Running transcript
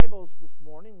this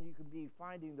morning, you can be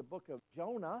finding the book of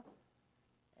Jonah.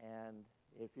 And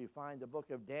if you find the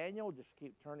book of Daniel, just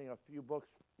keep turning a few books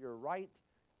to your right,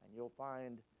 and you'll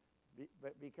find,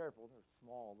 be careful, they're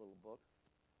small little books.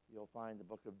 You'll find the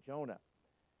book of Jonah.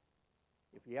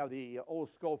 If you have the old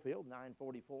Schofield,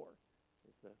 944,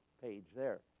 is the page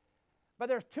there. But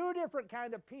there's two different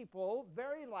kind of people,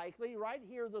 very likely, right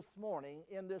here this morning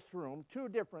in this room, two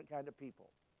different kind of people.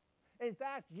 In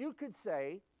fact, you could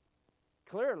say,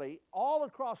 clearly, all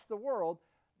across the world,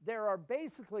 there are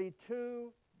basically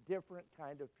two different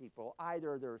kind of people.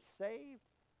 Either they're saved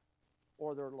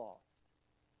or they're lost.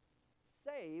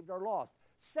 Saved or lost.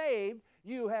 Saved,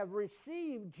 you have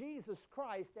received Jesus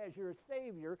Christ as your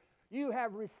Savior. You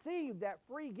have received that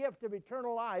free gift of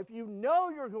eternal life. You know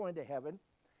you're going to heaven,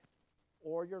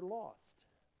 or you're lost,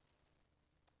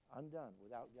 undone,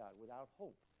 without God, without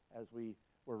hope, as we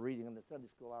were reading in the Sunday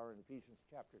school hour in Ephesians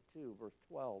chapter 2, verse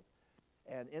 12.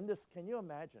 And in this, can you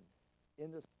imagine,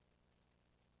 in this,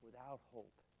 without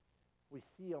hope, we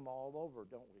see them all over,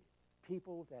 don't we?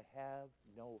 People that have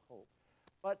no hope.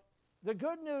 But the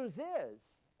good news is,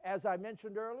 as I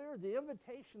mentioned earlier, the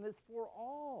invitation is for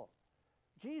all.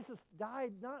 Jesus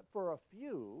died not for a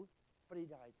few, but he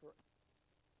died for all.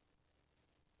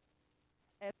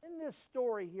 And in this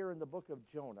story here in the book of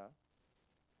Jonah,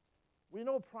 we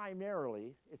know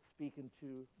primarily it's speaking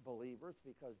to believers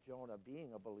because Jonah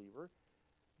being a believer,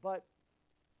 but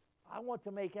I want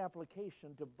to make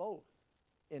application to both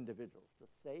individuals, the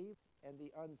saved and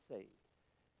the unsaved.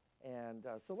 And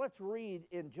so let's read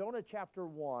in Jonah chapter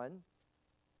 1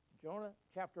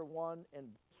 and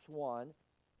verse 1,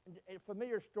 a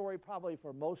familiar story probably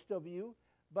for most of you,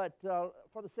 but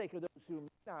for the sake of those who may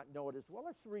not know it as well,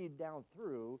 let's read down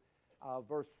through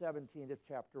verse 17 of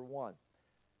chapter 1.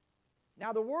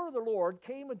 Now the word of the Lord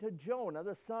came unto Jonah,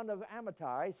 the son of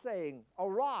Amittai, saying,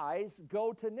 Arise,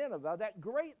 go to Nineveh, that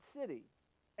great city,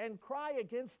 and cry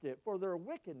against it, for their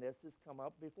wickedness is come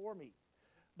up before me.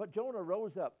 But Jonah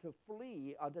rose up to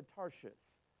flee unto Tarshish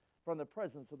from the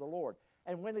presence of the Lord,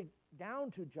 and went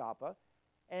down to Joppa,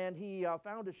 and he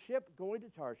found a ship going to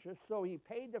Tarshish. So he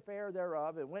paid the fare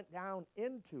thereof and went down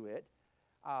into it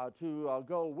to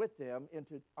go with them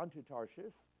unto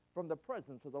Tarshish from the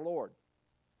presence of the Lord.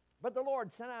 But the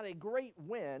Lord sent out a great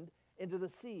wind into the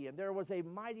sea, and there was a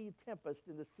mighty tempest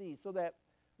in the sea, so that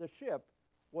the ship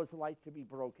was like to be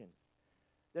broken.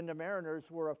 Then the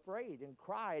mariners were afraid and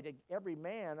cried every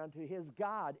man unto his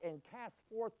God, and cast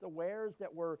forth the wares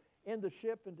that were in the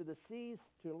ship into the seas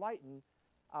to lighten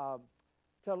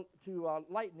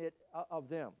it of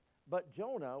them. But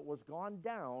Jonah was gone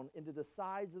down into the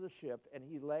sides of the ship, and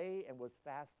he lay and was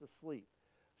fast asleep.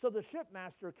 So the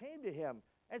shipmaster came to him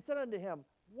and said unto him,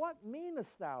 What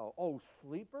meanest thou, O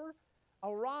sleeper?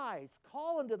 Arise,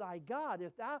 call unto thy God,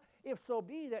 if so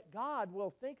be that God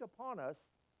will think upon us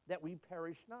that we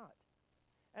perish not.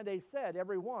 And they said,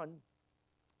 every one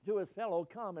to his fellow,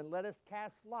 Come and let us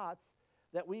cast lots,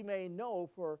 that we may know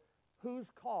for whose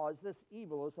cause this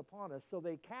evil is upon us. So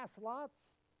they cast lots,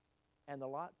 and the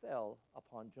lot fell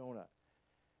upon Jonah.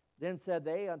 Then said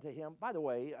they unto him, by the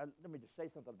way, let me just say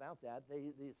something about that.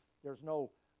 There's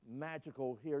no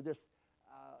magical here.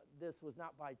 This was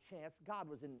not by chance. God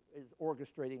is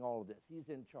orchestrating all of this. He's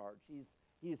in charge.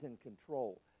 He's in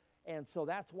control. And so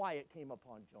that's why it came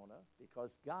upon Jonah, because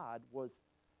God was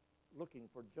looking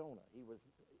for Jonah.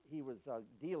 He was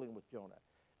dealing with Jonah.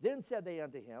 Then said they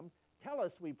unto him, Tell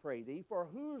us, we pray thee, for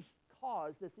whose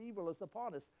cause this evil is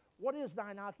upon us? What is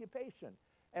thine occupation?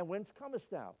 And whence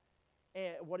comest thou?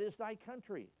 And what is thy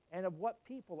country? And of what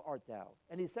people art thou?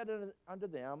 And he said unto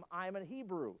them, I am a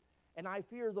Hebrew, and I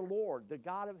fear the Lord, the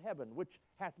God of heaven, which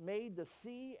hath made the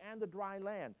sea and the dry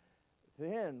land.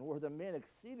 Then were the men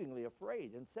exceedingly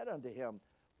afraid, and said unto him,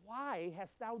 Why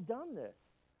hast thou done this?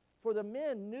 For the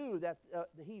men knew that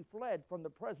he fled from the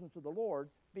presence of the Lord,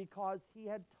 because he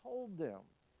had told them.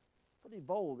 Pretty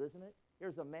bold, isn't it?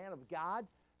 Here's a man of God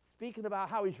speaking about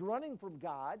how he's running from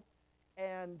God,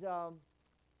 and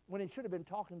when he should have been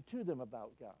talking to them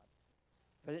about God.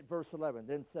 But at verse 11,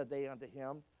 Then said they unto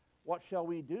him, What shall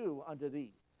we do unto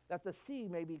thee, that the sea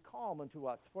may be calm unto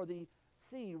us? For the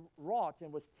sea wrought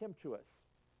and was tempestuous.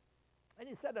 And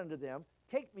he said unto them,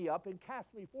 Take me up and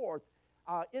cast me forth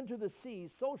into the sea,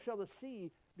 so shall the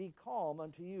sea be calm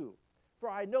unto you. For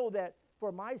I know that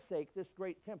for my sake this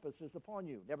great tempest is upon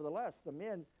you. Nevertheless, the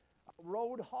men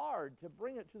rowed hard to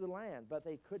bring it to the land, but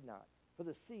they could not, for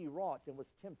the sea wrought and was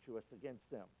tempestuous against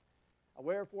them.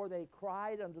 Wherefore they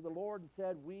cried unto the Lord and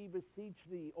said, We beseech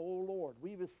thee, O Lord,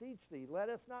 we beseech thee, let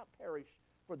us not perish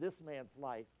for this man's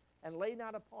life, and lay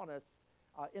not upon us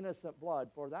innocent blood,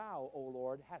 for thou, O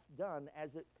Lord, hast done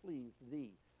as it pleased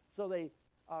thee. So they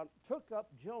took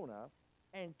up Jonah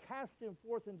and cast him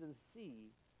forth into the sea.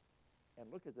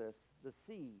 And look at this, the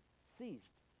sea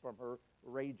ceased from her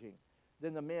raging.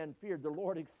 Then the men feared the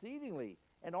Lord exceedingly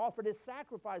and offered a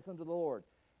sacrifice unto the Lord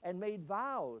and made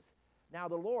vows. Now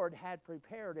the Lord had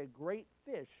prepared a great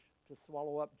fish to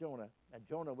swallow up Jonah. And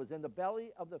Jonah was in the belly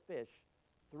of the fish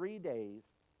 3 days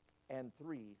and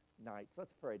 3 nights.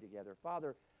 Let's pray together.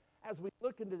 Father, as we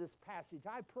look into this passage,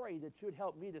 I pray that you'd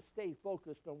help me to stay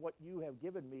focused on what you have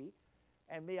given me.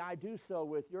 And may I do so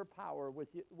with your power, with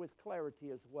clarity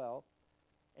as well.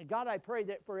 And God, I pray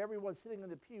that for everyone sitting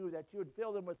in the pew, that you would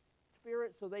fill them with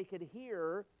spirit so they could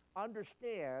hear,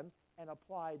 understand, and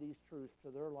apply these truths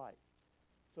to their life.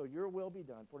 So your will be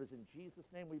done. For it is in Jesus'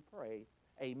 name we pray.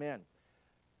 Amen.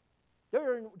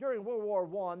 During World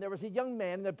War I, there was a young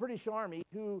man in the British Army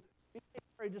who became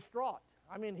very distraught.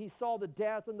 I mean, he saw the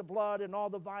death and the blood and all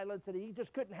the violence, and he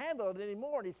just couldn't handle it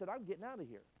anymore. And he said, I'm getting out of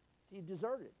here. He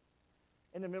deserted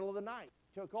in the middle of the night,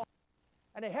 took off.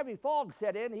 And a heavy fog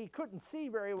set in. He couldn't see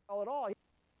very well at all. He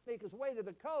had to make his way to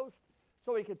the coast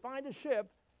so he could find a ship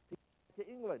to get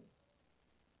to England.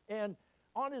 And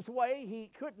on his way,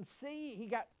 he couldn't see. He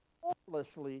got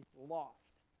hopelessly lost.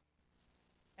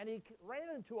 And he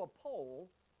ran into a pole,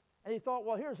 and he thought,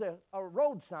 well, here's a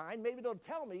road sign. Maybe it'll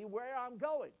tell me where I'm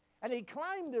going. And he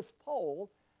climbed this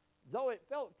pole, though it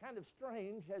felt kind of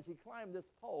strange as he climbed this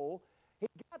pole. He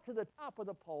got to the top of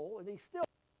the pole, and he still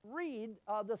read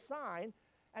the sign.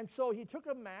 And so he took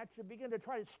a match and began to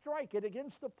try to strike it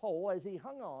against the pole as he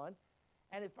hung on.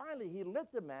 And finally, he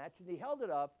lit the match, and he held it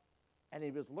up, and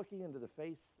he was looking into the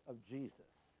face of Jesus.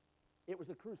 It was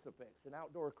a crucifix, an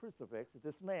outdoor crucifix that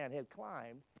this man had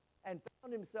climbed and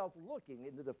found himself looking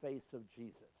into the face of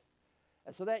Jesus.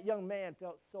 And so that young man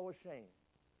felt so ashamed.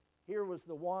 Here was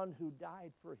the one who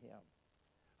died for him,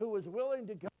 who was willing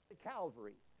to go to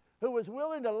Calvary, who was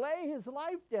willing to lay his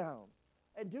life down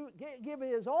and give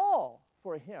his all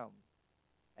for him.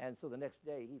 And so the next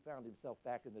day, he found himself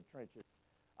back in the trenches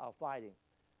fighting.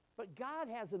 But God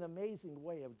has an amazing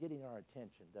way of getting our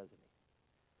attention, doesn't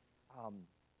he?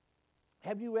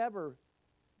 Have you ever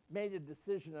made a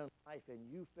decision in life and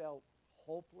you felt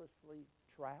hopelessly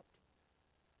trapped?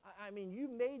 I mean, you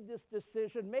made this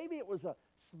decision. Maybe it was a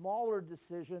smaller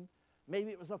decision.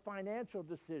 Maybe it was a financial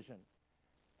decision.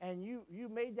 And you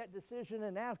made that decision,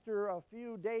 and after a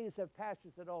few days have passed,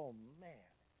 you said, oh, man,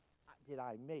 did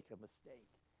I make a mistake?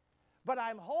 But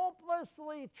I'm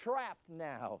hopelessly trapped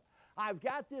now. I've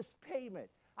got this payment.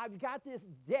 I've got this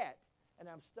debt, and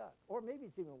I'm stuck. Or maybe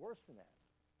it's even worse than that.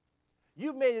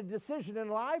 You've made a decision in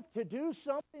life to do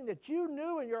something that you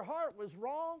knew in your heart was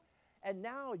wrong, and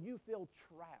now you feel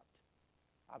trapped.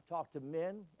 I've talked to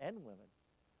men and women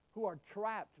who are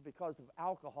trapped because of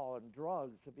alcohol and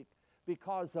drugs,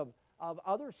 because of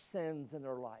other sins in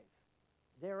their life.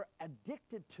 They're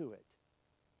addicted to it.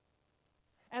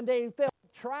 And they feel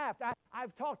trapped.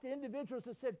 I've talked to individuals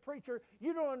that said, preacher,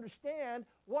 you don't understand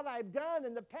what I've done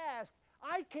in the past.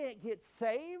 I can't get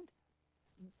saved.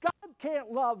 God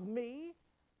can't love me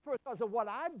because of what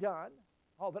I've done.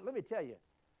 Oh, but let me tell you,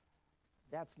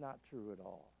 that's not true at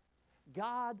all.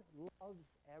 God loves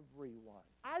everyone.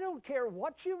 I don't care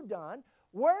what you've done,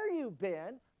 where you've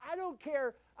been. I don't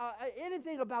care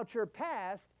anything about your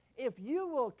past. If you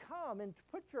will come and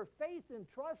put your faith and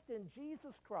trust in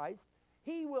Jesus Christ,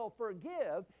 he will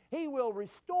forgive, he will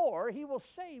restore, he will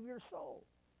save your soul.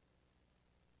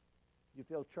 You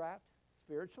feel trapped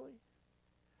spiritually?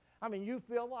 I mean, you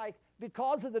feel like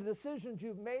because of the decisions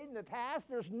you've made in the past,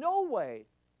 there's no way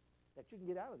that you can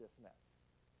get out of this mess.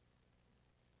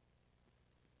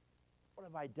 What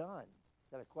have I done?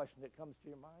 Is that a question that comes to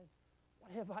your mind?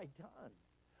 What have I done?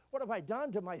 What have I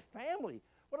done to my family?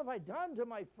 What have I done to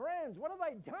my friends? What have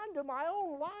I done to my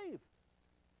own life?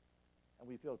 And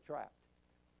we feel trapped.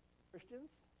 Christians,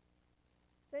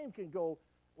 same can go,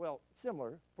 well,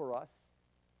 similar for us.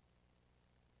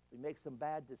 We make some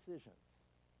bad decisions.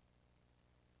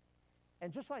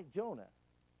 And just like Jonah,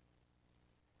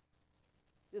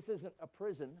 this isn't a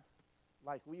prison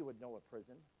like we would know a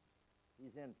prison.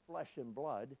 He's in flesh and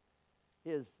blood.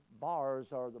 His bars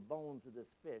are the bones of this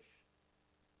fish.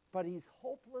 But he's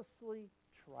hopelessly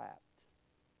trapped.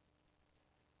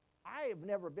 I have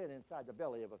never been inside the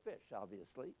belly of a fish,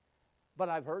 obviously, but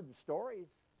I've heard the stories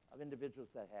of individuals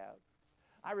that have.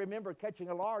 I remember catching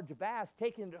a large bass,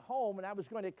 taking it home, and I was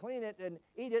going to clean it and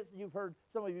eat it.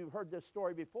 Some of you have heard this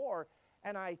story before.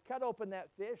 And I cut open that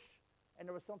fish, and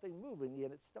there was something moving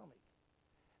in its stomach.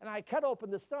 And I cut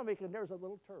open the stomach, and there's a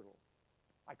little turtle.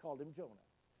 I called him Jonah.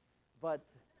 But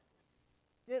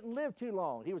didn't live too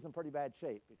long. He was in pretty bad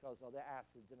shape because of the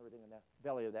acids and everything in the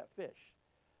belly of that fish.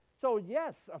 So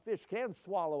yes, a fish can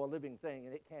swallow a living thing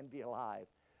and it can be alive.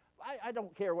 I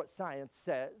don't care what science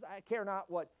says. I care not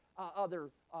what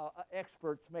other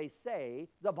experts may say.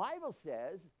 The Bible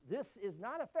says this is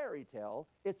not a fairy tale.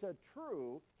 It's a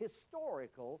true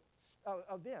historical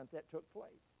event that took place.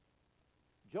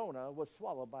 Jonah was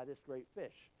swallowed by this great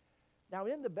fish. Now,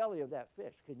 in the belly of that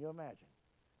fish, can you imagine?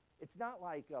 It's not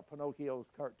like Pinocchio's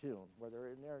cartoon where they're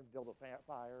in there and build a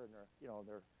fire and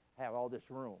they have all this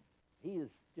room. He is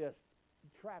just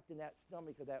trapped in that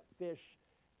stomach of that fish,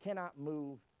 cannot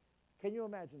move. Can you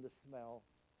imagine the smell?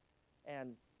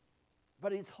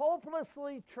 But he's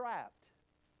hopelessly trapped.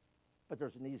 But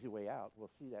there's an easy way out. We'll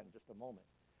see that in just a moment.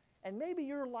 And maybe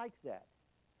you're like that.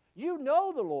 You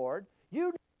know the Lord.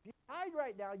 You died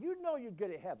right now. You know you're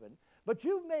good at heaven. But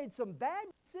you've made some bad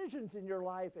decisions in your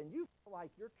life and you feel like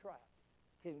you're trapped.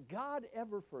 Can God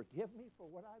ever forgive me for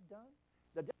what I've done?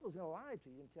 The devil's going to lie to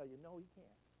you and tell you, no, he can't.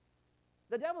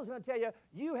 The devil's going to tell you,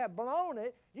 you have blown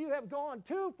it. You have gone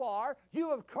too far. You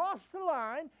have crossed the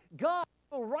line. God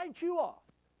will write you off.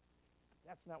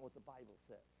 That's not what the Bible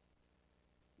says.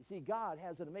 You see, God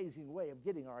has an amazing way of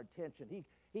getting our attention.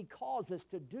 He calls us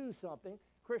to do something.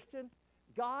 Christian,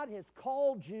 God has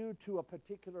called you to a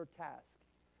particular task.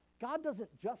 God doesn't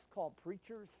just call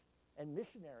preachers and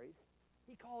missionaries.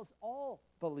 He calls all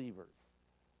believers.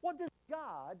 What does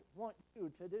God want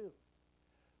you to do?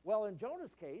 Well, in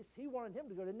Jonah's case, he wanted him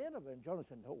to go to Nineveh, and Jonah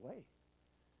said, no way.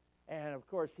 And, of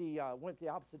course, he went the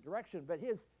opposite direction. But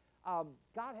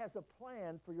God has a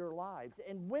plan for your lives.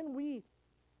 And when we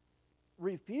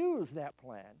refuse that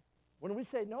plan, when we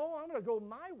say, no, I'm going to go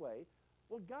my way,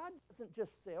 well, God doesn't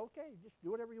just say, okay, just do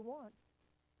whatever you want.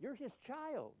 You're his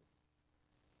child.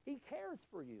 He cares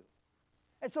for you.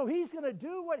 And so he's going to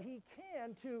do what he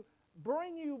can to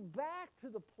bring you back to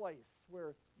the place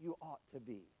where you ought to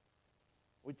be.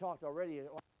 We talked already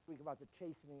last week about the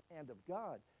chastening hand of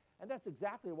God, and that's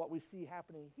exactly what we see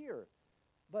happening here.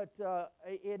 But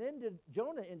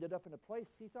Jonah ended up in a place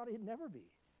he thought he'd never be.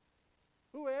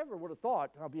 Whoever would have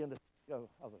thought I'll be in the of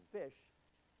a fish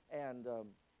and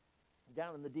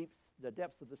down in the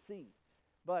depths of the sea.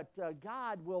 But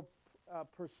God will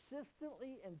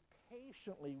persistently and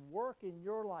patiently work in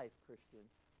your life, Christian,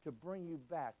 to bring you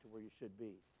back to where you should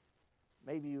be.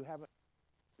 Maybe you haven't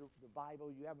the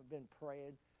Bible, you haven't been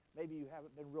praying, maybe you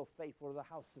haven't been real faithful to the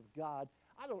house of God.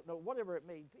 I don't know, whatever it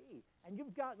may be. And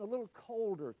you've gotten a little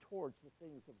colder towards the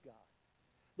things of God.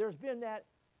 There's been that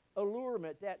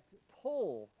allurement, that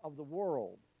pull of the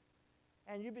world.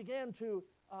 And you begin to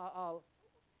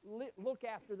look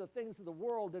after the things of the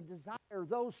world and desire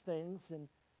those things, and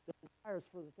the desires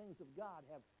for the things of God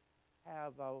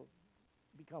have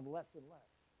become less and less.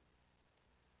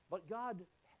 But God,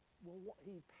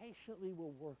 he patiently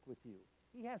will work with you.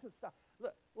 He hasn't stopped.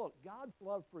 Look, God's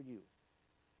love for you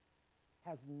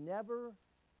has never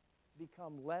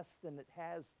become less than it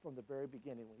has from the very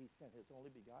beginning when he sent his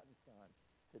only begotten Son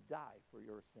to die for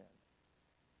your sin.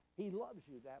 He loves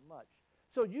you that much.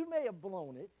 So you may have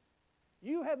blown it.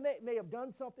 You may have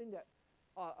done something that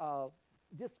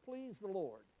displeased the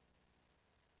Lord.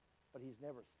 But he's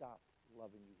never stopped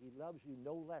loving you. He loves you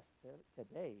no less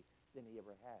today than he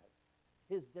ever has.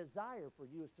 His desire for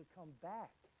you is to come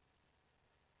back.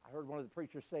 I heard one of the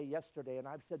preachers say yesterday, and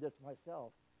I've said this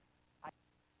myself, I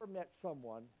never met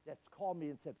someone that's called me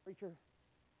and said, preacher,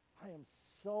 I am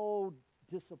so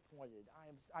disappointed.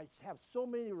 I have so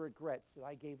many regrets that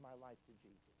I gave my life to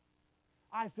Jesus.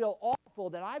 I feel awful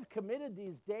that I've committed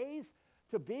these days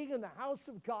to being in the house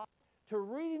of God, to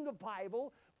reading the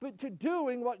Bible, but to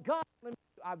doing what God wanted me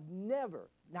to do. I've never,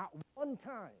 not one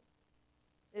time,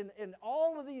 in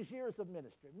all of these years of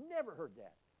ministry, never heard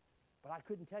that. But I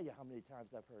couldn't tell you how many times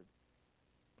I've heard,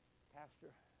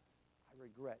 Pastor, I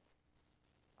regret.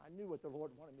 I knew what the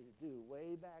Lord wanted me to do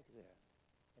way back then.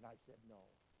 And I said, no.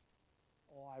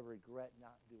 Oh, I regret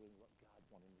not doing what God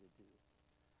wanted me to do.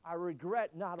 I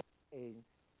regret not obeying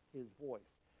his voice.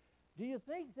 Do you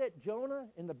think that Jonah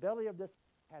in the belly of this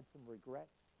had some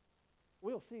regrets?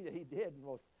 We'll see that he did,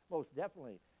 most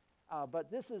definitely.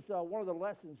 But this is one of the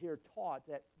lessons here taught,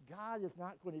 that God is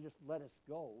not going to just let us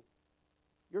go.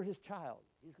 You're his child.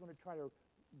 He's going to try to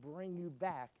bring you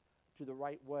back to the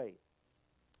right way.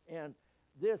 And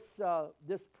this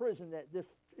prison, this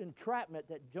entrapment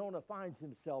that Jonah finds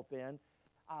himself in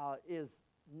is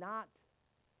not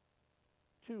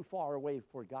too far away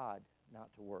for God not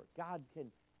to work. God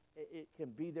can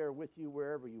be there with you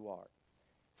wherever you are.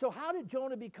 So how did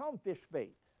Jonah become fish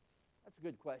bait? That's a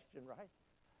good question, right?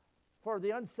 For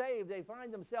the unsaved, they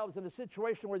find themselves in a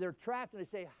situation where they're trapped and they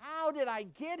say, how did I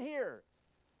get here?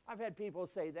 I've had people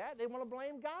say that. They want to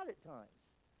blame God at times.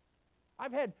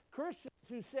 I've had Christians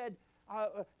who said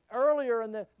earlier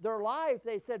in their life,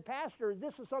 they said, Pastor,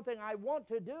 this is something I want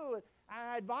to do. And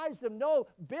I advised them, no,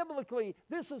 biblically,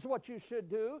 this is what you should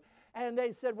do. And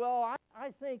they said, well,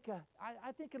 I think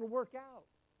it'll work out.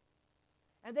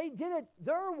 And they did it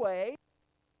their way.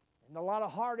 And a lot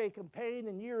of heartache and pain,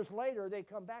 and years later, they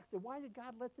come back and say, why did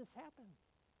God let this happen?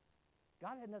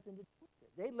 God had nothing to do with it.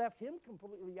 They left him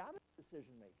completely out of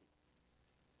decision making.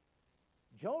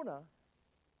 Jonah,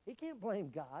 he can't blame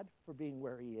God for being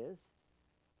where he is.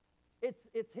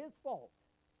 It's his fault.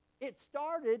 It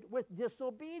started with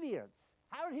disobedience.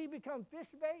 How did he become fish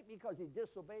bait? Because he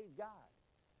disobeyed God.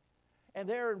 And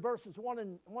there in verses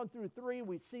 1 through 3,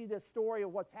 we see this story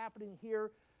of what's happening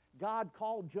here. God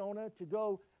called Jonah to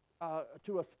go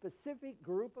to a specific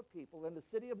group of people in the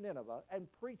city of Nineveh and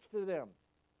preach to them.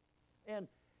 And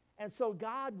so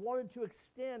God wanted to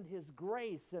extend his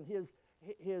grace and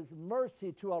his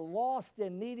mercy to a lost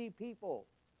and needy people.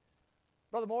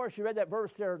 Brother Morris, you read that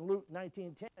verse there in Luke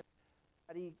 19:10.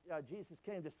 That Jesus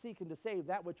came to seek and to save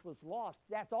that which was lost.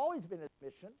 That's always been his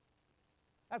mission.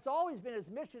 That's always been his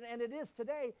mission, and it is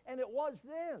today, and it was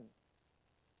then.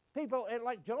 People, and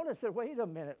like Jonah said, wait a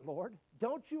minute, Lord.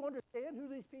 Don't you understand who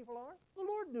these people are? The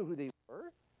Lord knew who they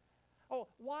were. Oh,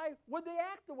 why would they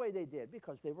act the way they did?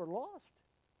 Because they were lost.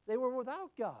 They were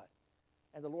without God.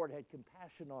 And the Lord had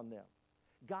compassion on them.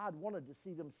 God wanted to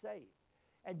see them saved.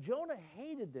 And Jonah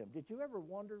hated them. Did you ever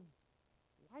wonder,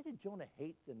 why did Jonah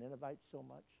hate the Ninevites so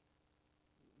much?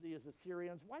 The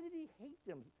Assyrians, why did he hate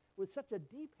them with such a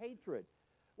deep hatred?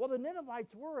 Well, the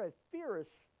Ninevites were a fierce,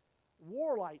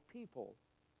 warlike people.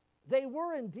 They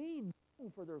were indeed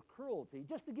known for their cruelty.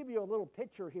 Just to give you a little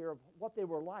picture here of what they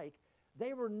were like,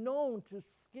 they were known to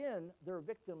skin their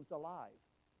victims alive.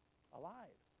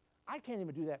 Alive. I can't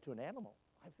even do that to an animal.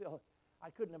 I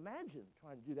couldn't imagine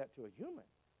trying to do that to a human.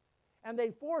 And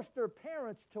they forced their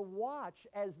parents to watch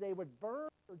as they would burn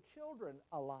their children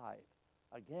alive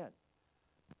again.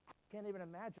 I can't even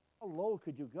imagine how low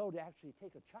could you go to actually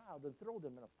take a child and throw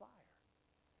them in a fire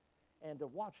and to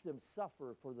watch them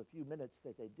suffer for the few minutes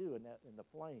that they do in the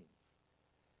flames.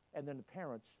 And then the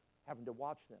parents having to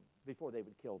watch them before they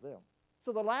would kill them.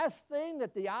 So the last thing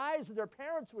that the eyes of their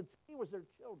parents would see was their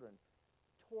children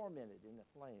tormented in the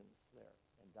flames there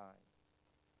and dying.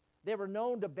 They were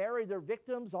known to bury their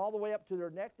victims all the way up to their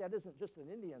neck. That isn't just an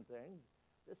Indian thing.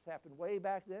 This happened way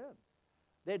back then.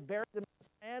 They'd bury them in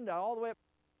the sand all the way up,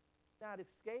 not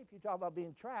escape. You talk about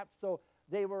being trapped. So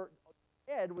their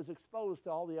head was exposed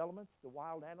to all the elements, the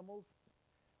wild animals.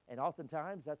 And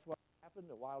oftentimes that's what happened.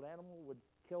 The wild animal would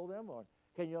kill them. Or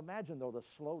can you imagine, though, the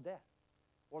slow death?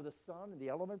 Or the sun and the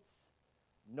elements,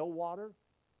 no water.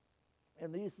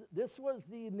 And this was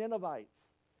the Ninevites.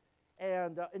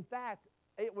 And in fact,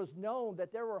 it was known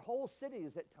that there were whole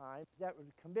cities at times that would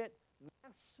commit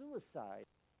mass suicide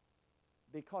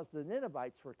because the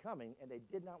Ninevites were coming and they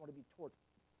did not want to be tortured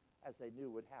as they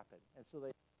knew would happen. And so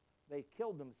they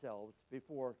killed themselves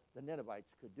before the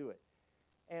Ninevites could do it.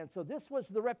 And so this was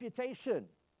the reputation.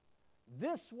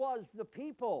 This was the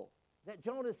people that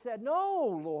Jonah said,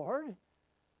 no, Lord,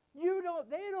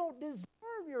 they don't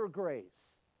deserve your grace.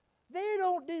 They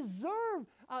don't deserve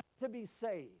to be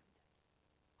saved.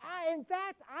 In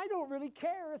fact, I don't really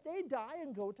care if they die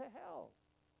and go to hell.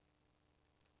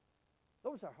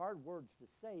 Those are hard words to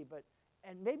say,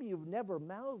 and maybe you've never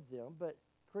mouthed them, but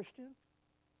Christian,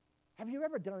 have you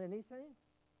ever done anything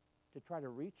to try to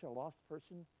reach a lost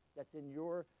person that's in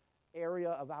your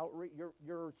area of outreach,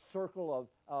 your circle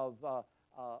of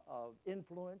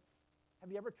influence? Have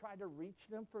you ever tried to reach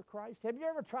them for Christ? Have you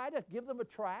ever tried to give them a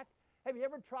tract? Have you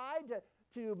ever tried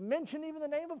to mention even the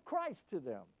name of Christ to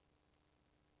them?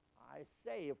 I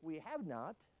say, if we have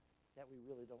not, that we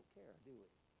really don't care, do we?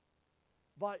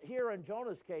 But here in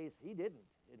Jonah's case, he didn't.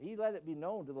 And he let it be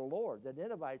known to the Lord. The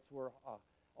Ninevites were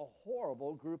a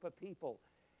horrible group of people.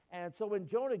 And so when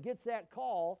Jonah gets that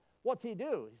call, what's he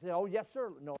do? He says, oh, yes,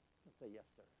 sir. No, he doesn't say yes,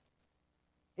 sir.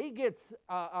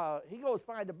 He goes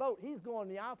find a boat. He's going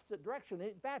the opposite direction.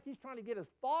 In fact, he's trying to get as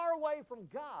far away from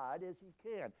God as he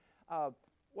can.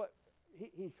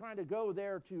 He's trying to go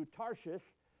there to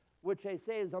Tarshish, which they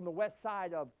say is on the west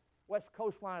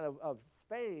coastline of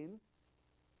Spain.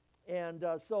 And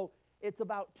so it's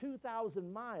about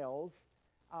 2,000 miles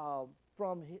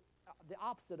from the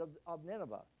opposite of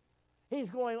Nineveh. He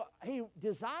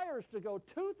desires to go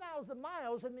 2,000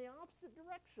 miles in the opposite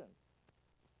direction.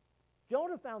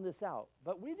 Jonah found this out,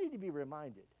 but we need to be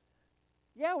reminded.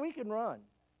 Yeah, we can run.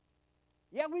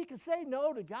 Yeah, we can say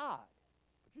no to God,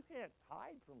 but you can't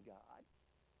hide from God.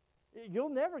 You'll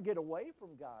never get away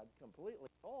from God completely at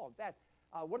all. In fact,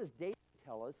 what does David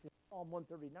tell us in Psalm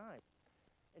 139?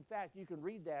 In fact, you can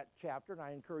read that chapter, and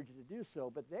I encourage you to do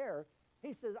so. But there,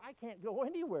 he says, I can't go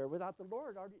anywhere without the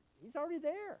Lord. He's already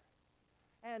there.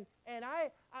 And I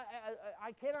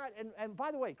cannot, and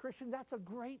by the way, Christian, that's a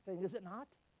great thing, is it not?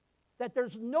 That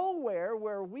there's nowhere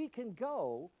where we can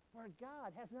go where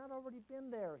God has not already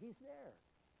been there. He's there.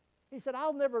 He said,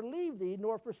 I'll never leave thee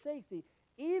nor forsake thee.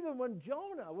 Even when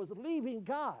Jonah was leaving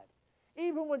God,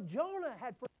 even when Jonah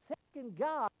had forsaken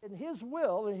God and his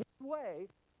will and his way,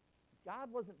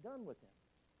 God wasn't done with him.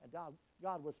 And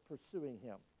God was pursuing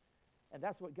him. And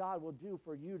that's what God will do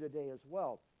for you today as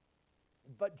well.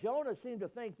 But Jonah seemed to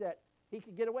think that he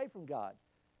could get away from God.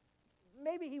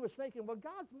 Maybe he was thinking, well,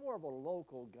 God's more of a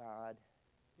local God.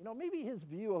 You know, maybe his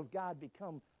view of God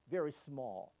become very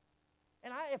small.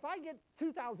 And if I get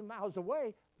 2,000 miles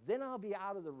away, then I'll be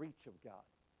out of the reach of God.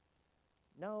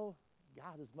 No,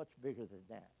 God is much bigger than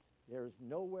that. There's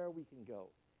nowhere we can go.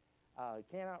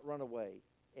 Cannot run away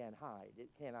and hide. It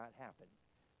cannot happen.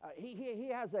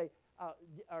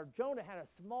 Jonah had a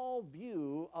small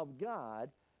view of God,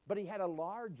 but he had a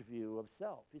large view of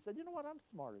self. He said, you know what, I'm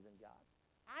smarter than God.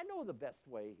 I know the best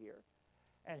way here.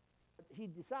 And he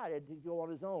decided to go on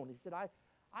his own. He said,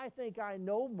 I think I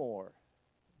know more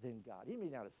than God. He may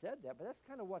not have said that, but that's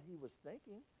kind of what he was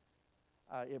thinking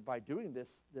by doing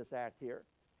this act here.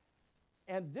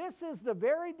 And this is the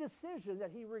very decision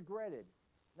that he regretted.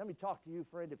 Let me talk to you,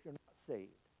 friend, if you're not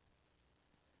saved.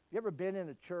 You ever been in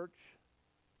a church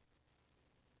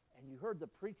and you heard the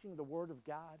preaching of the Word of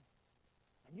God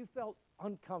and you felt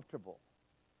uncomfortable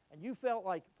and you felt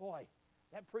like, boy,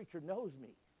 that preacher knows me.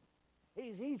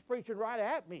 He's preaching right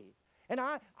at me. And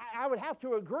I would have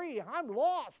to agree, I'm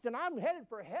lost and I'm headed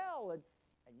for hell.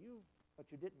 But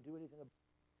you didn't do anything about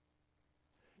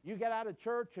it. You got out of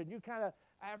church and you kind of,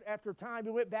 after time,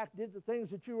 you went back and did the things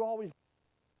that you always did.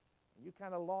 And you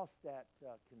kind of lost that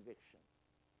conviction.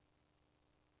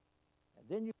 And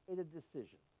then you made a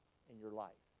decision in your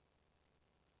life.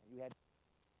 And you had a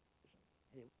decision.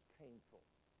 And it was painful.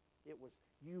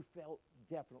 You felt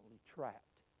definitely trapped.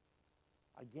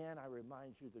 Again, I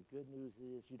remind you, the good news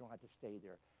is you don't have to stay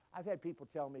there. I've had people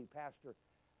tell me, Pastor,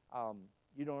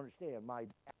 you don't understand. My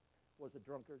dad was a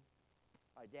drunkard.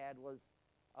 My dad was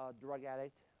a drug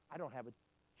addict. I don't have a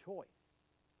choice.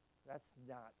 That's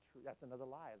not true. That's another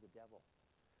lie of the devil.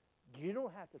 You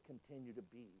don't have to continue to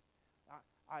be.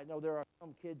 I know there are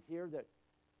some kids here that,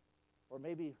 or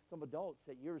maybe some adults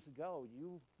that years ago,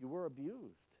 you were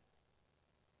abused.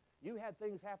 You had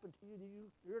things happen to you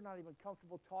that you're not even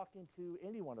comfortable talking to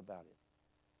anyone about it.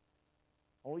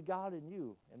 Only God and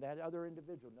you and that other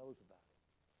individual knows about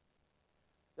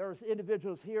it. There's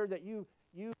individuals here that you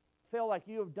feel like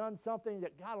you have done something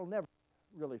that God will never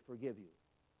really forgive you.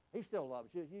 He still loves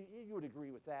you. You would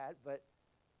agree with that, but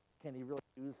can he really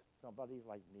use somebody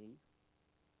like me?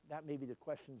 That may be the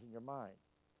questions in your mind.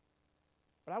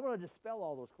 But I want to dispel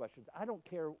all those questions. I don't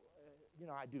care,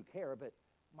 I do care, but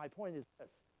my point is this.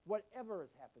 Whatever has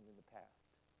happened in the past,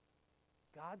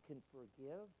 God can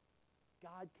forgive.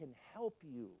 God can help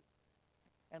you.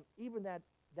 And even that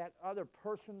other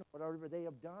person, whatever they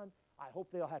have done, I hope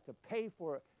they'll have to pay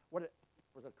for it, what it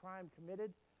was a crime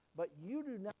committed, but you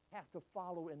do not have to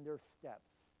follow in their steps.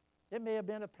 It may have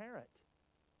been a parent.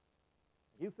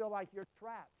 You feel like you're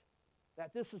trapped,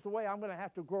 that this is the way I'm going to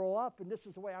have to grow up, and this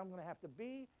is the way I'm going to have to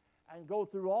be, and go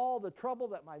through all the trouble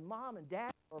that my mom and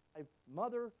dad or my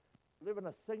mother live in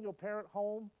a single-parent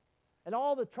home, and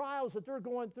all the trials that they're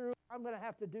going through, I'm going to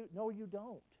have to do. No, you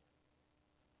don't.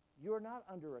 You're not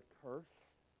under a curse.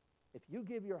 If you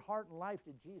give your heart and life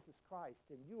to Jesus Christ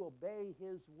and you obey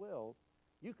his will,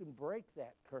 you can break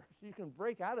that curse. You can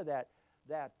break out of that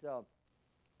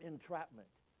entrapment.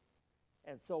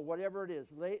 And so whatever it is,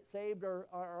 saved or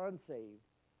unsaved,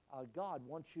 God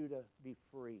wants you to be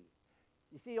free.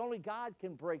 You see, only God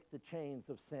can break the chains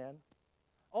of sin.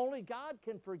 Only God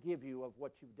can forgive you of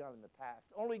what you've done in the past.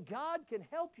 Only God can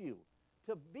help you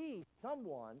to be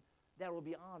someone that will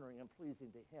be honoring and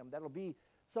pleasing to him. That'll be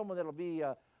someone that'll be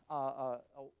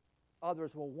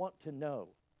others will want to know.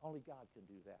 Only God can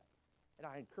do that. And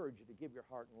I encourage you to give your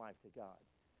heart and life to God.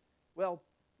 Well,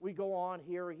 we go on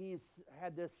here. He's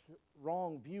had this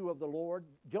wrong view of the Lord.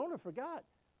 Jonah forgot.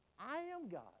 I am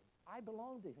God. I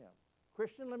belong to him.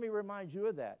 Christian, let me remind you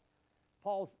of that.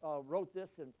 Paul wrote this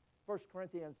in 1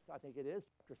 Corinthians, I think it is,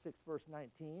 chapter 6, verse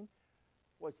 19.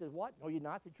 Well, it says, what? Know you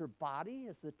not that your body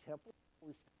is the temple of the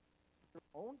Holy Spirit,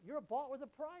 your own? You're bought with a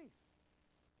price.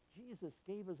 Jesus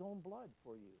gave his own blood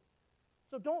for you.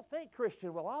 So don't think,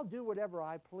 Christian, well, I'll do whatever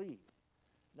I please.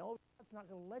 No, God's not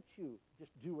going to let you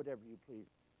just do whatever you please.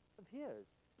 Of his.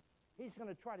 He's going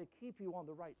to try to keep you on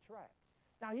the right track.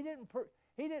 Now, he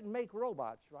didn't make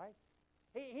robots, right?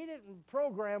 He didn't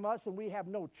program us and we have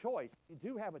no choice. We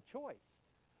do have a choice.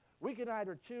 We can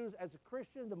either choose as a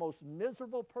Christian, the most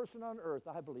miserable person on earth,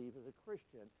 I believe, is a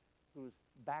Christian who's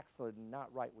backslidden, not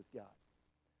right with God.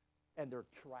 And they're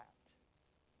trapped.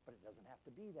 But it doesn't have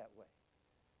to be that way.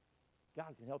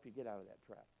 God can help you get out of that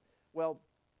trap. Well,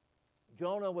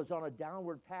 Jonah was on a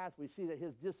downward path. We see that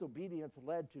his disobedience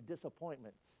led to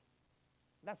disappointments.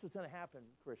 That's what's going to happen,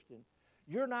 Christian.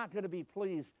 You're not going to be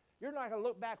pleased. You're not going to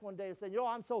look back one day and say,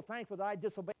 I'm so thankful that I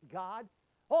disobeyed God.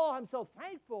 Oh, I'm so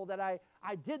thankful that I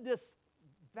did this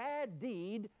bad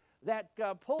deed that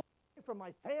pulled me from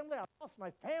my family. I lost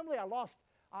my family. I lost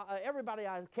everybody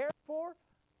I cared for.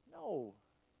 No,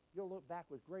 you'll look back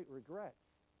with great regrets.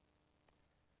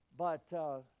 But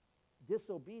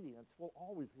disobedience will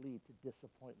always lead to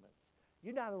disappointments.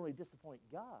 You not only disappoint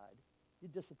God, you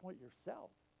disappoint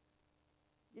yourself.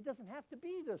 It doesn't have to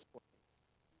be this way.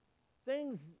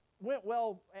 Things went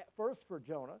well at first for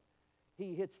Jonah.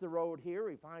 He hits the road here.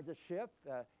 He finds a ship.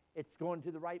 It's going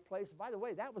to the right place. By the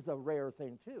way, that was a rare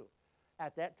thing, too.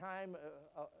 At that time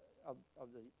of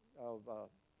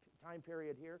time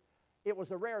period here, it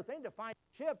was a rare thing to find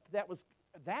a ship that was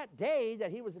that day that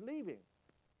he was leaving.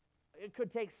 It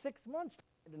could take 6 months to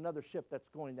find another ship that's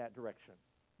going that direction.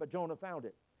 But Jonah found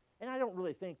it. And I don't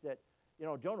really think that,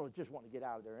 Jonah was just wanting to get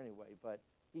out of there anyway. But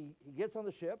he gets on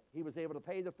the ship. He was able to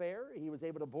pay the fare. He was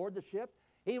able to board the ship.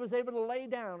 He was able to lay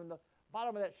down in the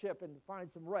bottom of that ship and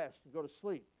find some rest and go to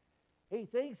sleep. He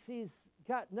thinks he's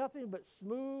got nothing but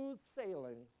smooth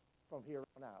sailing from here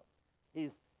on out. He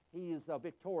is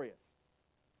victorious.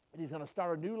 And he's going to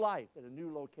start a new life at a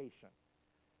new location.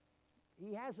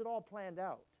 He has it all planned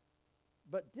out.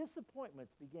 But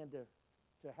disappointments begin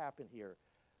to happen here.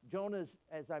 Jonah's,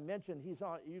 as I mentioned,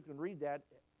 you can read that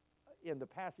in the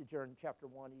passage here in chapter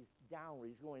 1.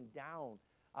 He's going down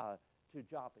to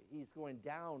Joppa. He's going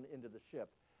down into the ship.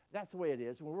 That's the way it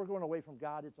is. When we're going away from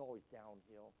God, it's always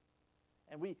downhill.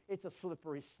 And it's a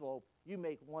slippery slope. You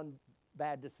make one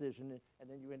bad decision, and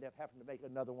then you end up having to make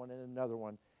another one and another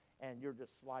one, and you're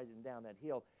just sliding down that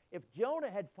hill. If Jonah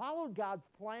had followed God's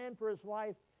plan for his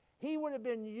life, he would have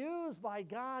been used by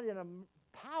God in a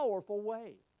powerful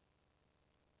way.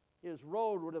 His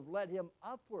road would have led him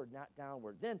upward, not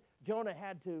downward. Then Jonah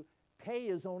had to pay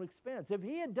his own expense. If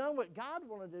he had done what God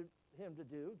wanted him to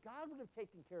do, God would have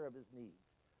taken care of his needs.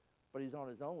 But he's on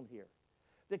his own here.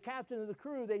 The captain of the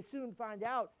crew, they soon find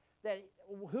out that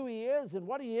who he is and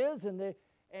what he is, and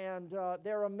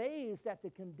they're amazed at the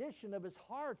condition of his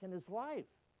heart and his life.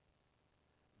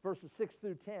 Verses 6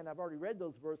 through 10, I've already read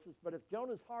those verses, but if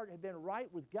Jonah's heart had been right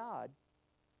with God,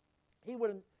 he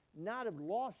would not have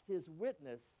lost his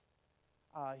witness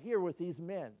here with these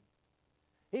men.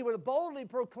 He would have boldly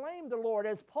proclaimed the Lord,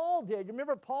 as Paul did. You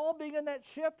remember Paul being in that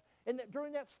ship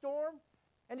during that storm?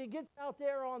 And he gets out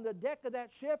there on the deck of that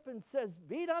ship and says,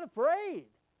 "Be not afraid.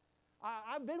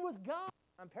 I've been with God."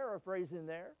 I'm paraphrasing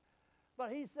there.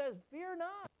 But he says, "Fear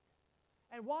not."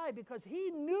 And why? Because he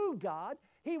knew God.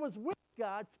 He was with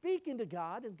God, speaking to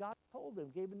God, and God told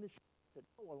him, gave him the ship, that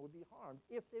no one would be harmed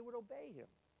if they would obey him.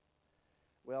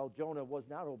 Well, Jonah was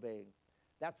not obeying.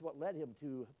 That's what led him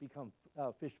to become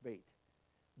fish bait.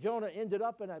 Jonah ended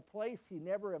up in a place he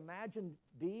never imagined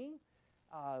being.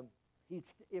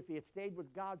 If he had stayed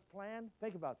with God's plan,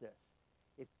 think about this.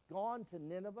 If he'd gone to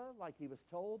Nineveh like he was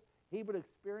told, he would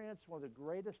experience one of the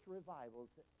greatest revivals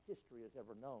that history has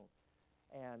ever known.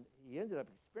 And he ended up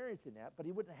experiencing that, but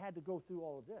he wouldn't have had to go through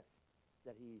all of this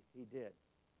that he did.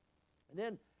 And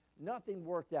then nothing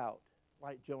worked out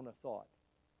like Jonah thought.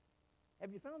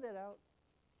 Have you found that out?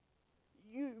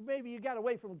 Maybe you got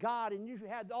away from God and you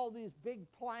had all these big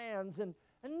plans, and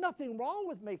nothing wrong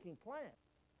with making plans.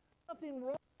 Nothing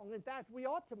wrong. In fact, we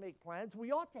ought to make plans.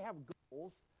 We ought to have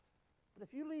goals. But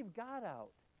if you leave God out,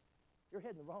 you're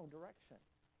heading the wrong direction.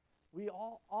 We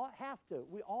all have to.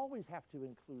 We always have to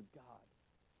include God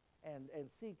and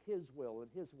seek his will and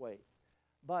his way.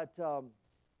 But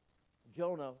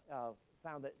Jonah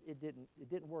found that it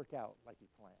didn't work out like he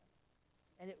planned.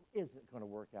 And it isn't going to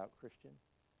work out, Christian.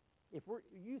 If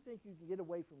you think you can get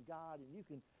away from God and you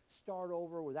can start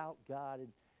over without God, and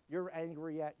you're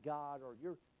angry at God, or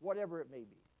you're whatever it may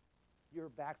be, you're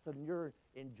backsliding, you're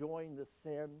enjoying the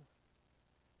sin,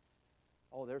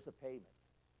 oh, there's a payment.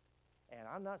 And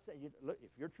I'm not saying, look,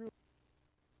 if you're true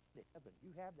to heaven,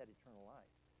 you have that eternal life.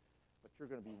 But you're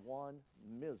going to be one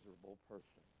miserable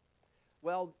person.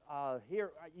 Well,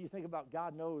 here you think about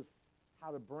God knows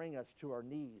how to bring us to our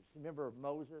knees. Remember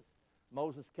Moses?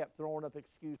 Moses kept throwing up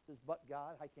excuses. But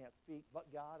God, I can't speak.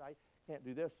 But God, I can't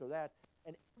do this or that.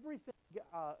 And everything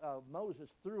Moses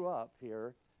threw up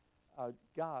here,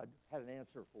 God had an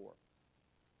answer for.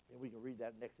 And we can read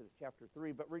that in Exodus chapter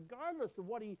 3. But regardless of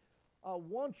what he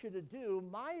wants you to do,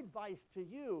 my advice to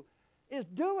you is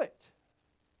do it.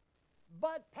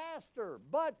 But pastor,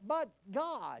 but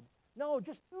God. No,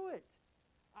 just do it.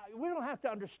 We don't have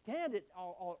to understand it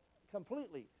all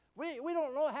completely. We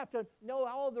don't have to know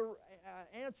all the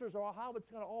answers or how it's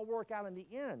going to all work out in the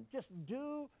end. Just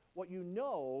do what you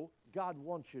know God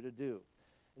wants you to do.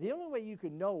 And the only way you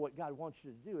can know what God wants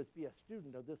you to do is be a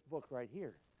student of this book right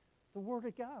here, the Word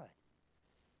of God.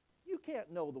 You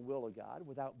can't know the will of God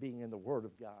without being in the Word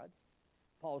of God.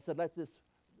 Paul said, let this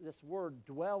Word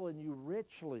dwell in you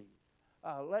richly.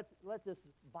 Let this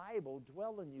Bible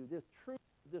dwell in you, this truth,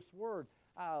 this Word.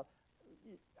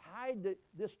 Hide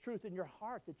this truth in your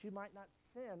heart that you might not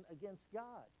sin against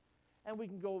God. And we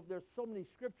can go, there's so many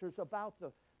scriptures about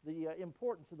the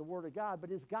importance of the Word of God,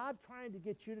 but is God trying to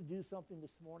get you to do something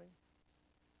this morning?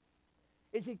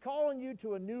 Is he calling you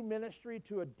to a new ministry,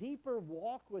 to a deeper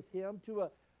walk with him, to a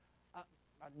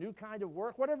new kind of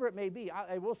work, whatever it may be?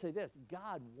 I will say this,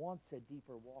 God wants a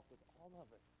deeper walk with all of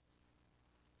us.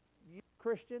 You,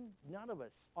 Christian, none of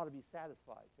us ought to be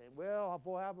satisfied saying, well,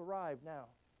 boy, I've arrived now.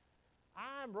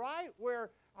 I'm right where,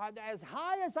 as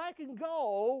high as I can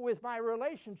go with my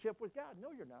relationship with God. No,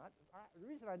 you're not. The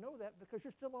reason I know that, because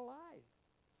you're still alive.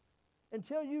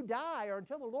 Until you die or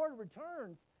until the Lord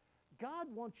returns, God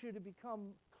wants you to become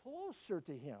closer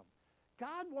to him.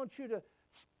 God wants you to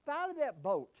step out of that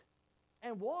boat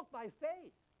and walk by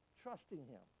faith, trusting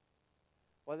him.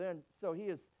 Well then, so he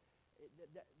is,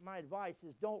 my advice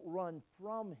is don't run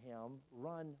from him,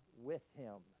 run with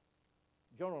him.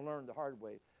 Jonah learned the hard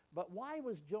way. But why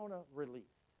was Jonah released?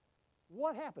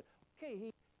 What happened?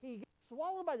 Okay, he gets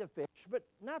swallowed by the fish, but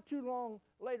not too long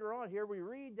later on here we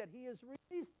read that he is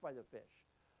released by the fish.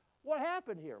 What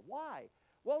happened here? Why?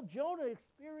 Well, Jonah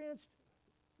experienced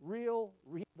real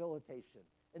rehabilitation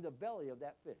in the belly of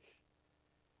that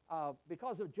fish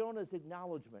because of Jonah's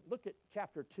acknowledgement. Look at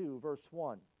chapter 2, verse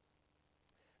 1.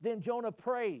 Then Jonah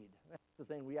prayed. That's the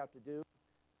thing we have to do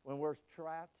when we're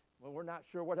trapped, when we're not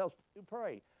sure what else to do,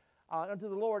 pray. Unto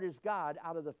the Lord his God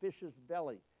out of the fish's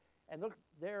belly. And look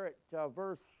there at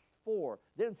verse 4.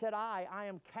 Then said I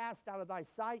am cast out of thy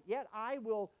sight, yet I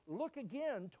will look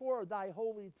again toward thy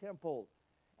holy temple.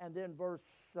 And then verse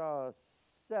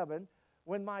 7.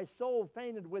 When my soul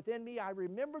fainted within me, I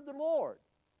remembered the Lord,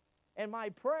 and my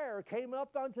prayer came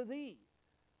up unto thee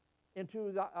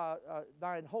into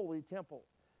thine holy temple.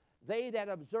 They that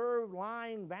observe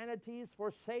lying vanities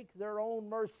forsake their own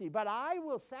mercy. But I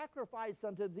will sacrifice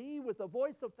unto thee with the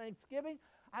voice of thanksgiving.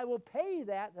 I will pay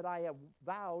that I have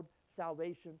vowed.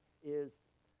 Salvation is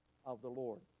of the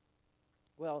Lord.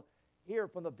 Well, here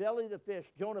from the belly of the fish,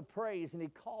 Jonah prays and he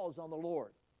calls on the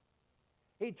Lord.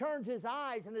 He turns his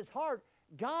eyes and his heart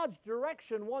God's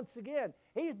direction once again.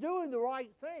 He's doing the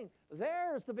right thing.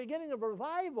 There's the beginning of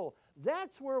revival.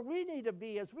 That's where we need to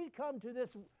be as we come to this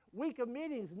week of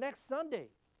meetings next Sunday.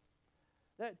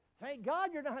 That, thank God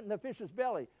you're not in the fish's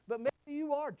belly, but maybe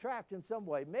you are trapped in some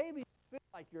way. Maybe you feel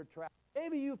like you're trapped.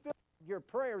 Maybe you feel like your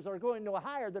prayers are going no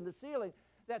higher than the ceiling,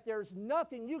 that there's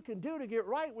nothing you can do to get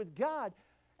right with God.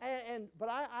 But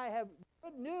I have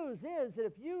good news is that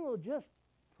if you will just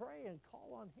pray and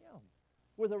call on him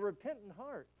with a repentant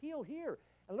heart, he'll hear.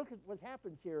 And look at what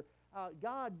happens here.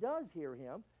 God does hear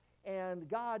him, and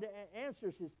God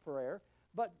answers his prayer.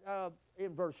 But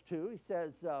in verse 2, he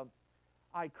says,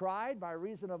 I cried by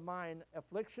reason of mine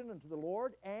affliction unto the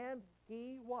Lord, and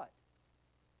he what?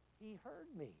 He heard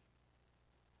me.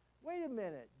 Wait a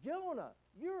minute, Jonah,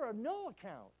 you're of no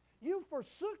account. You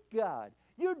forsook God.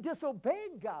 You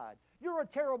disobeyed God. You're a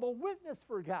terrible witness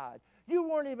for God. You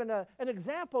weren't even an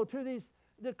example to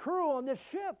the crew on this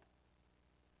ship.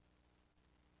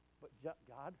 But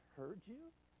God heard you?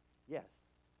 Yes.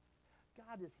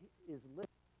 God is listening.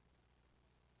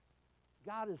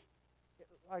 God is,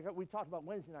 like we talked about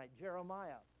Wednesday night,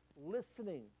 Jeremiah,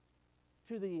 listening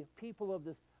to the people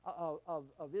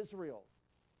of Israel,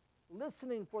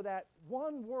 listening for that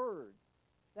one word,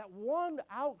 that one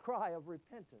outcry of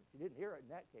repentance. He didn't hear it in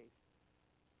that case.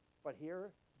 But here,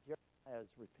 Jeremiah has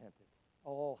repented.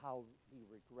 Oh, how he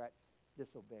regrets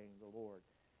disobeying the Lord.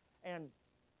 And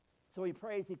so he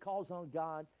prays, he calls on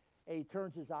God, and he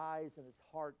turns his eyes and his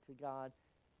heart to God.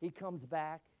 He comes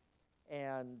back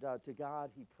and to God.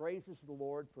 He praises the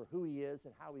Lord for who he is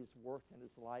and how he's worked in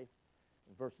his life.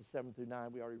 In verses 7 through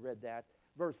 9, we already read that.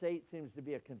 Verse 8 seems to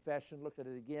be a confession. Look at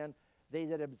it again. They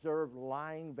that observe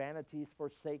lying vanities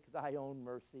forsake thy own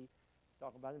mercy.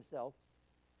 Talking about himself.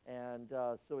 And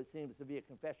so it seems to be a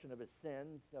confession of his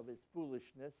sins, of his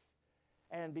foolishness.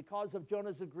 And because of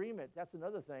Jonah's agreement, that's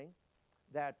another thing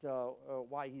that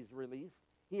why he's released.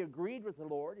 He agreed with the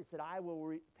Lord. He said, I will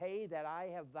repay that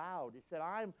I have vowed. He said,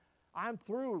 I'm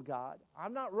through, God.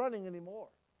 I'm not running anymore.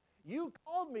 You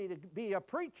called me to be a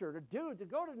preacher, to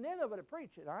go to Nineveh to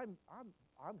preach it. I'm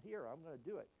here. I'm going to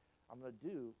do it. I'm going to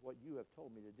do what you have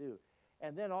told me to do.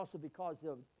 And then also because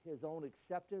of his own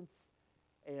acceptance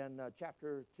in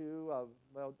chapter 2 of,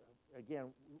 well, again,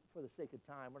 for the sake of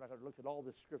time, we're not going to look at all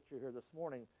this scripture here this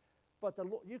morning, but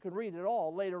you can read it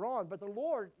all later on. But the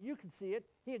Lord, you can see it,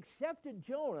 he accepted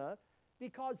Jonah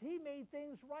because he made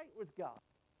things right with God.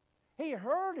 He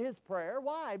heard his prayer.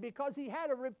 Why? Because he had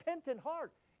a repentant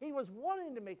heart. He was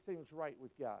wanting to make things right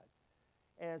with God.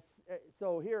 And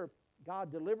so here,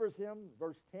 God delivers him,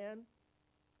 verse 10.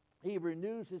 He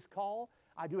renews his call.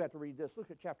 I do have to read this. Look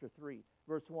at chapter 3,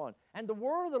 verse 1. And the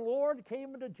word of the Lord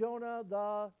came unto Jonah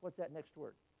what's that next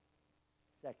word?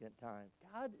 Second time.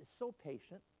 God is so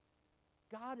patient.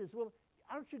 God is willing.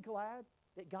 Aren't you glad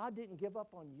that God didn't give up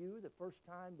on you the first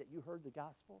time that you heard the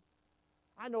gospel?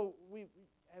 I know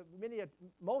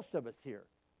most of us here,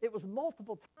 it was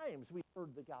multiple times we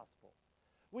heard the gospel.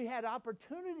 We had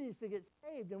opportunities to get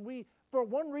saved, and for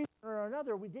one reason or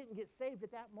another, we didn't get saved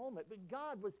at that moment. But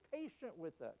God was patient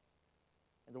with us.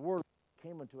 And the word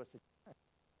came unto us again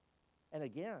and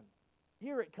again.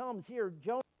 Here it comes here,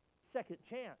 Jonah's second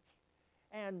chance.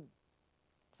 And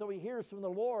so he hears from the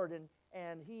Lord,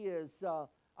 and he is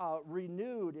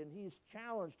renewed, and he's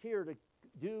challenged here to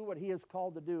do what he is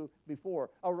called to do before.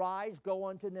 Arise, go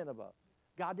unto Nineveh.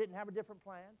 God didn't have a different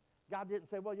plan. God didn't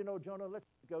say, well, Jonah, let's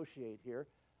negotiate here.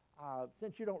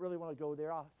 Since you don't really want to go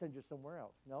there, I'll send you somewhere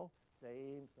else. No,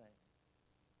 same thing.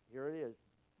 Here it is,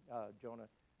 Jonah.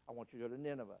 I want you to go to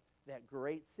Nineveh, that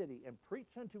great city, and preach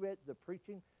unto it the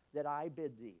preaching that I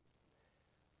bid thee.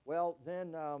 Well,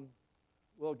 then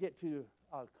we'll get to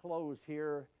close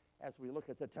here as we look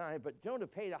at the time. But Jonah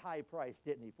paid a high price,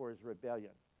 didn't he, for his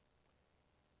rebellion?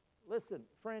 Listen,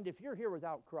 friend, if you're here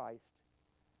without Christ,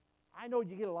 I know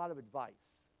you get a lot of advice.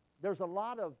 There's a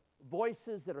lot of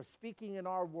voices that are speaking in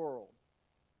our world.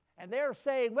 And they're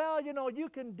saying, well, you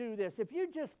can do this. If you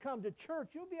just come to church,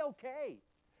 you'll be okay.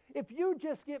 If you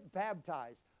just get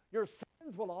baptized, your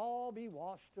sins will all be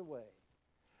washed away.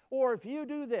 Or if you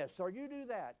do this or you do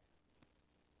that.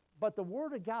 But the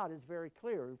Word of God is very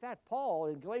clear. In fact, Paul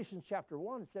in Galatians chapter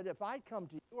 1 said, if I come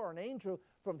to you or an angel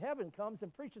from heaven comes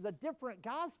and preaches a different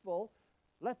gospel,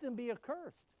 let them be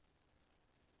accursed.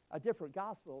 A different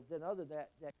gospel than other that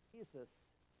Jesus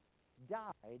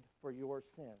died for your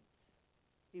sins.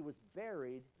 He was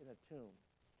buried in a tomb.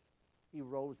 He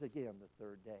rose again the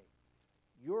third day.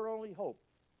 Your only hope,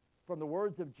 from the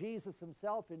words of Jesus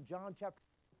himself in John chapter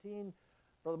 14,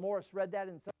 Brother Morris read that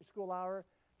in Sunday school hour,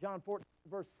 John 14,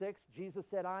 verse 6, Jesus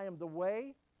said, I am the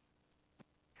way,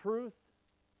 truth,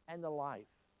 and the life.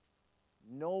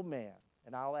 No man,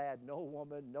 and I'll add no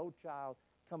woman, no child,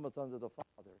 cometh unto the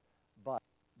Father, but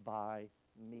by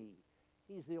me.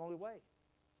 He's the only way.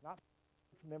 Not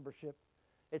membership.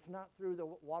 It's not through the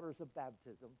waters of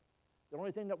baptism. The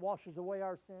only thing that washes away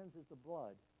our sins is the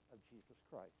blood of Jesus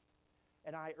Christ.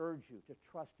 And I urge you to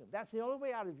trust him. That's the only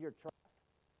way out of your trap.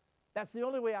 That's the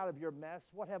only way out of your mess.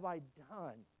 What have I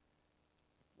done?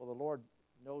 Well, the Lord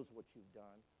knows what you've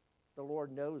done. The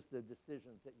Lord knows the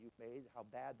decisions that you've made, how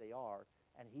bad they are,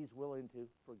 and he's willing to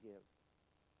forgive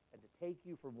and to take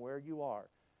you from where you are.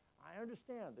 I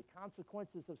understand the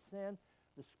consequences of sin.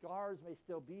 The scars may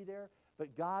still be there,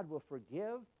 but God will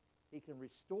forgive. He can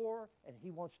restore, and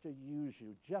he wants to use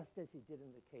you, just as he did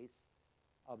in the case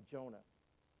of Jonah.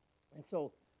 And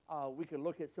so we can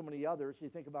look at so many others. You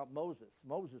think about Moses.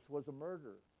 Moses was a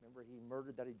murderer. Remember, he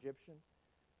murdered that Egyptian?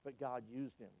 But God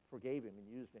used him, forgave him, and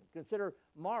used him. Consider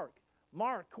Mark.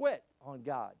 Mark quit on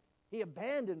God. He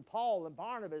abandoned Paul and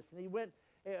Barnabas, and he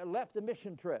left the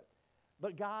mission trip.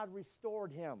 But God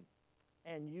restored him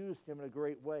and used him in a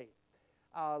great way.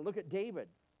 Look at David.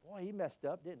 Boy, he messed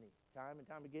up, didn't he? Time and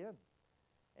time again.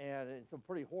 And in some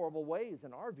pretty horrible ways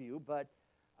in our view, but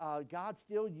God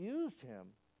still used him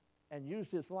and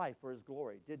used his life for his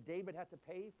glory. Did David have to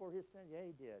pay for his sin? Yeah,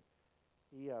 he did.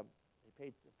 He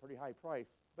paid a pretty high price.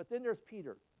 But then there's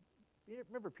Peter.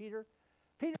 Remember Peter?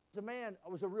 Peter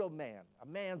was a real man, a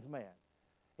man's man.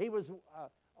 He was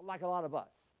like a lot of us.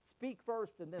 Speak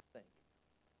first and then think.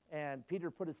 And Peter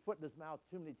put his foot in his mouth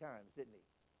too many times, didn't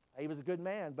he? He was a good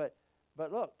man, but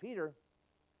look, Peter,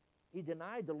 he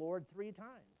denied the Lord 3 times.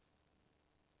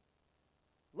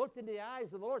 Looked in the eyes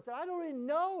of the Lord, said, I don't even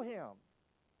know him.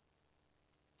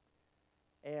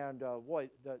 And boy,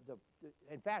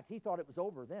 in fact, he thought it was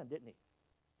over then, didn't he?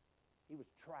 He was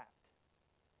trapped.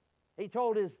 He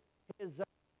told his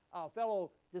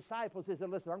fellow disciples, he said,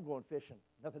 listen, I'm going fishing.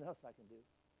 Nothing else I can do.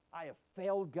 I have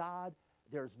failed God.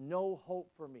 There's no hope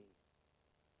for me.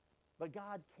 But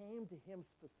God came to him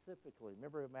specifically.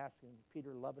 Remember him asking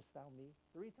Peter, lovest thou me?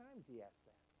 3 times he asked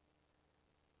that.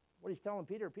 What he's telling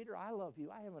Peter, Peter, I love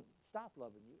you. I haven't stopped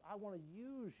loving you. I want to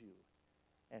use you.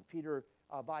 And Peter,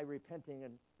 by repenting,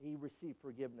 and he received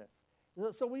forgiveness.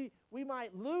 So we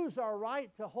might lose our right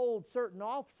to hold certain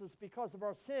offices because of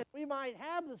our sin. We might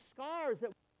have the scars that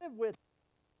we live with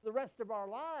the rest of our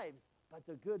lives. But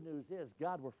the good news is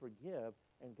God will forgive,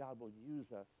 and God will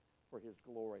use us for his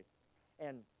glory.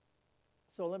 And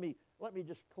so let me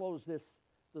just close this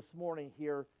morning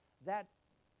here. That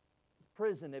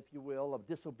prison, if you will, of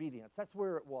disobedience, that's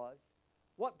where it was.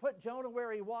 What put Jonah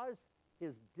where he was?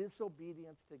 His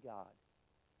disobedience to God.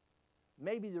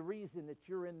 Maybe the reason that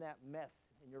you're in that mess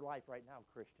in your life right now,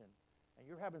 Christian, and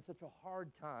you're having such a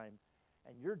hard time,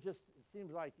 and it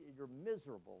seems like you're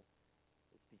miserable,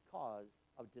 it's because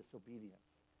of disobedience.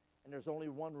 And there's only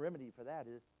one remedy for that,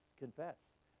 is confess.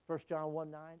 1 John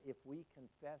 1:9, if we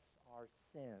confess our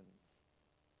sins.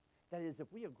 That is,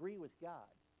 if we agree with God,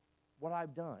 what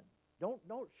I've done, don't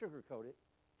sugarcoat it.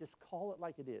 Just call it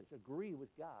like it is. Agree with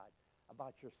God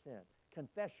about your sin.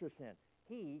 Confess your sin.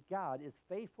 He, God, is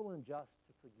faithful and just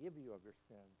to forgive you of your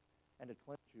sins and to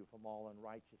cleanse you from all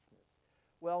unrighteousness.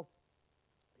 Well,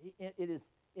 it is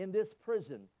in this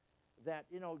prison that,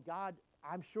 God,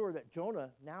 I'm sure that Jonah,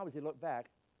 now as he looked back,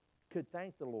 could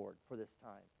thank the Lord for this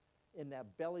time in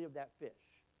that belly of that fish.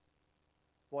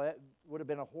 Boy, that would have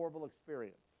been a horrible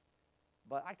experience.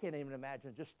 But I can't even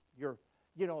imagine just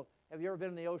have you ever been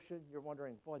in the ocean? You're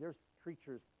wondering, boy, there's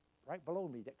creatures right below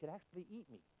me that could actually eat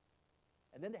me.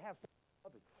 And then to have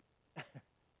something,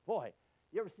 boy,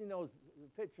 you ever seen those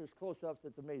pictures, close-ups?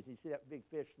 It's amazing. You see that big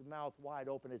fish, the mouth wide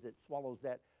open as it swallows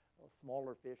that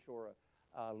smaller fish or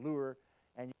a lure,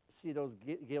 and you see those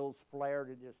gills flared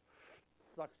and just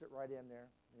sucks it right in there.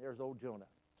 And there's old Jonah,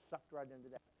 sucked right into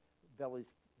that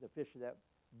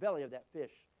belly of that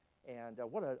fish. And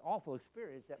what an awful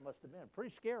experience that must have been.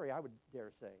 Pretty scary, I would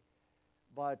dare say.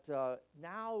 But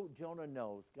now Jonah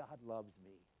knows God loves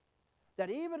me. That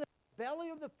even in the belly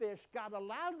of the fish, God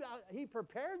he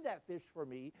prepared that fish for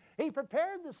me. He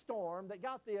prepared the storm that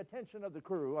got the attention of the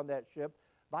crew on that ship.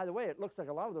 By the way, it looks like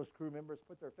a lot of those crew members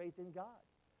put their faith in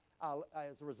God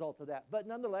as a result of that. But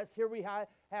nonetheless, here we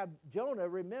have Jonah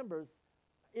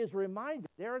is reminded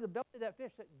there in the belly of that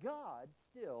fish that God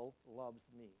still loves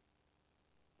me.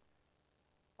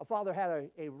 A father had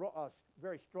a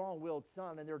very strong-willed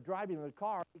son, and they were driving in the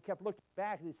car. He kept looking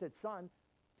back, and he said, son,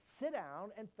 sit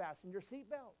down and fasten your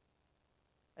seatbelt.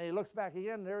 And he looks back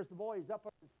again, and there's the boy. He's up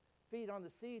on his feet on the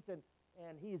seat,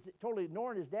 and he's totally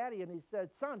ignoring his daddy, and he said,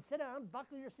 son, sit down,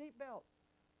 buckle your seatbelt.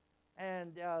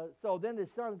 And so then his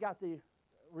son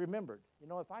remembered,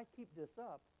 if I keep this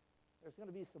up, there's going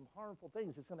to be some harmful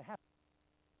things that's going to happen.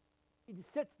 He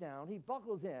sits down, he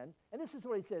buckles in, and this is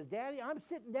what he says, Daddy, I'm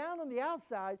sitting down on the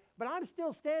outside, but I'm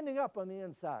still standing up on the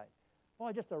inside.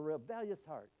 Boy, just a rebellious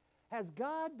heart. Has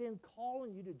God been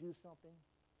calling you to do something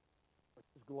for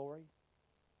his glory?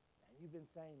 And you've been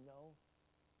saying, no,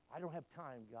 I don't have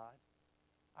time, God.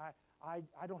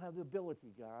 I don't have the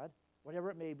ability, God, whatever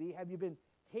it may be. Have you been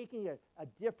taking a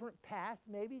different path,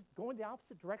 maybe, going the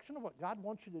opposite direction of what God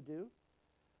wants you to do?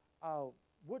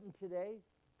 Wouldn't today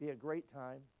be a great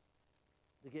time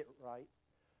to get right?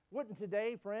 Wouldn't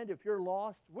today, friend, if you're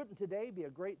lost, wouldn't today be a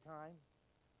great time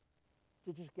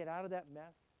to just get out of that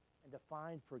mess and to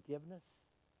find forgiveness,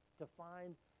 to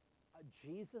find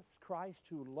Jesus Christ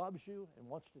who loves you and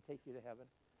wants to take you to heaven?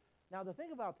 Now, the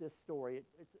thing about this story,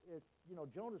 it's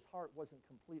Jonah's heart wasn't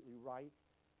completely right.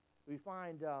 We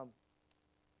find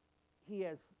he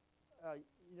has,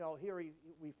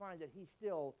 we find that he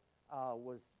still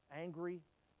was angry.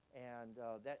 And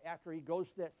that after he goes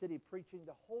to that city preaching,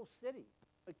 the whole city,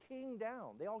 the king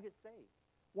down, they all get saved.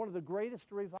 One of the greatest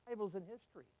revivals in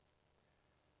history.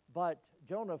 But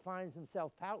Jonah finds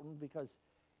himself pouting because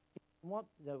he didn't want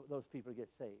those people to get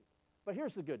saved. But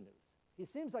here's the good news. He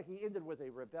seems like he ended with a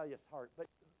rebellious heart. But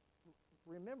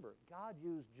remember, God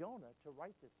used Jonah to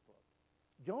write this book.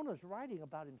 Jonah's writing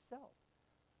about himself.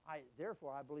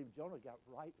 Therefore, I believe Jonah got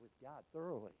right with God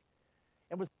thoroughly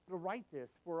and was able to write this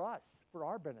for us, for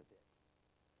our benefit,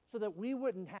 so that we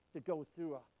wouldn't have to go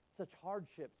through such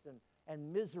hardships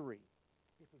and misery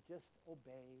if we just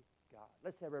obey God.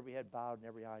 Let's have every head bowed and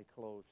every eye closed.